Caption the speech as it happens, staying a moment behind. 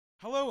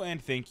Hello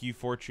and thank you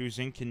for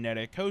choosing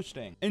Kinetic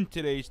Hosting. In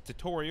today's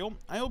tutorial,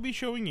 I will be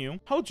showing you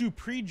how to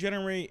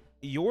pre-generate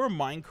your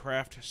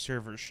Minecraft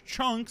server's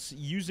chunks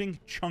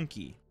using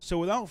Chunky. So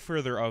without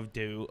further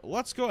ado,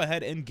 let's go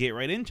ahead and get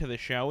right into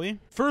this, shall we?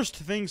 First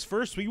things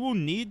first, we will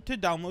need to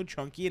download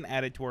Chunky and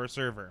add it to our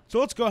server. So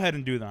let's go ahead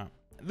and do that.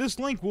 This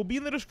link will be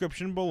in the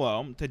description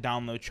below to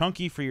download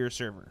Chunky for your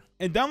server.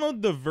 And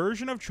download the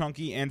version of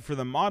Chunky and for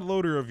the mod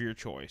loader of your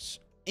choice.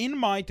 In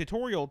my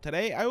tutorial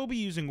today, I will be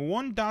using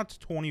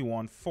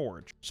 1.21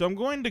 Forge. So I'm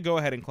going to go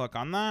ahead and click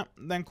on that,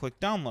 then click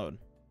download.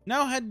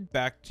 Now head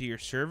back to your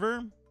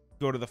server,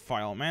 go to the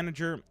file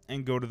manager,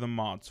 and go to the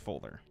mods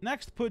folder.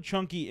 Next, put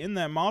Chunky in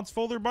that mods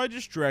folder by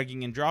just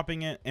dragging and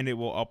dropping it, and it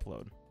will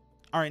upload.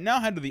 Alright, now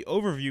head to the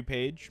overview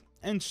page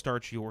and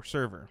start your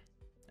server.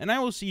 And I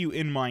will see you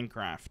in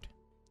Minecraft.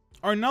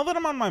 Alright, now that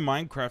I'm on my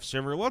Minecraft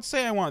server, let's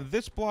say I want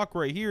this block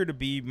right here to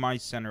be my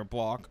center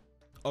block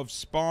of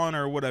spawn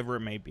or whatever it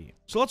may be.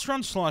 So let's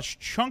run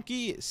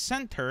 /chunky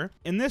center,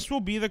 and this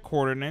will be the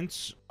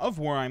coordinates of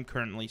where I'm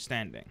currently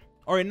standing.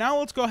 Alright, now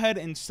let's go ahead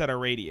and set a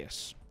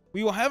radius.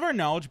 We will have our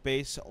knowledge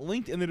base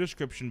linked in the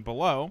description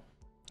below,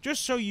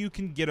 just so you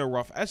can get a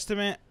rough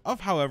estimate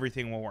of how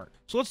everything will work.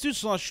 So let's do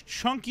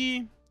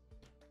 /chunky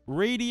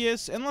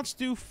radius, and let's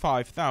do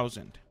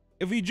 5,000.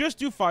 If we just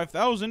do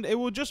 5,000, it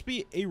will just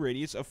be a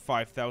radius of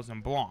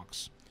 5,000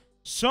 blocks.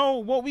 So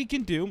what we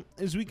can do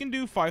is we can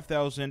do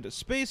 5,000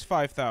 space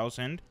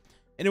 5,000,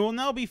 and it will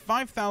now be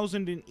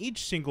 5,000 in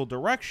each single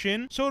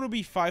direction, so it'll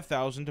be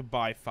 5,000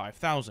 by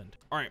 5,000.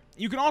 Alright,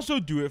 you can also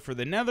do it for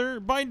the nether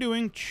by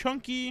doing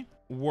chunky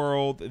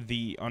world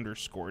the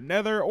underscore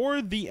nether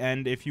or the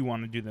end if you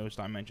want to do those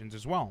dimensions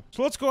as well.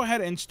 So let's go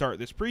ahead and start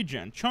this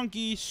pre-gen.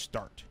 Chunky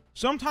start.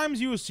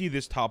 Sometimes you will see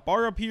this top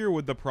bar up here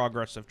with the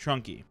progress of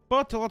Chunky.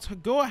 But let's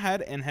go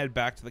ahead and head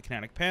back to the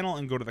Kinetic panel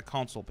and go to the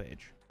console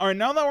page. Alright,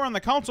 now that we're on the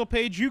console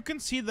page, you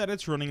can see that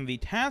it's running the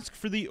task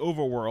for the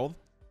overworld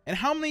and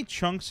how many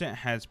chunks it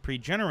has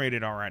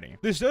pre-generated already.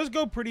 This does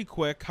go pretty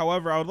quick,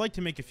 however, I would like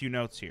to make a few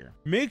notes here.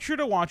 Make sure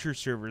to watch your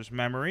server's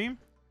memory,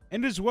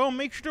 and as well,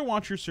 make sure to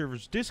watch your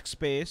server's disk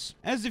space,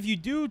 as if you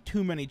do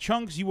too many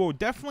chunks, you will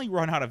definitely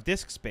run out of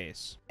disk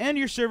space. And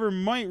your server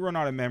might run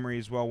out of memory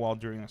as well while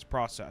doing this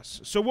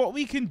process. So what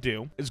we can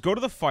do is go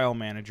to the file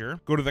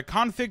manager, go to the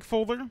config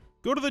folder,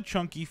 go to the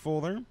chunky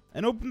folder,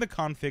 and open the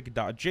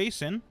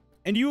config.json,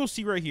 and you will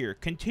see right here,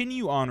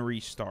 continue on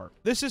restart.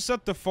 This is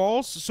set to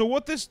false, so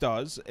what this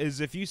does is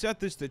if you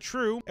set this to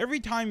true, every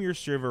time your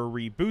server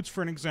reboots,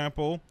 for an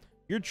example,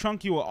 your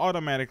Chunky will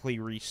automatically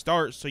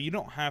restart, so you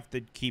don't have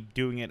to keep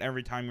doing it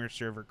every time your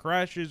server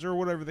crashes or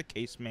whatever the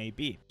case may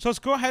be. So let's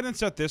go ahead and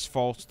set this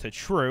false to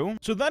true.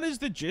 So that is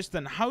the gist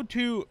on how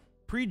to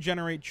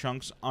pre-generate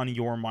chunks on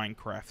your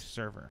Minecraft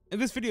server. If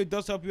this video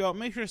does help you out,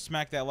 make sure to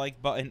smack that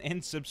like button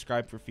and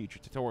subscribe for future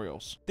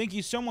tutorials. Thank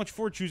you so much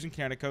for choosing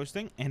Kinetic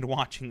Hosting and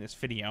watching this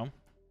video,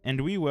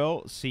 and we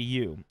will see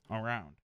you around.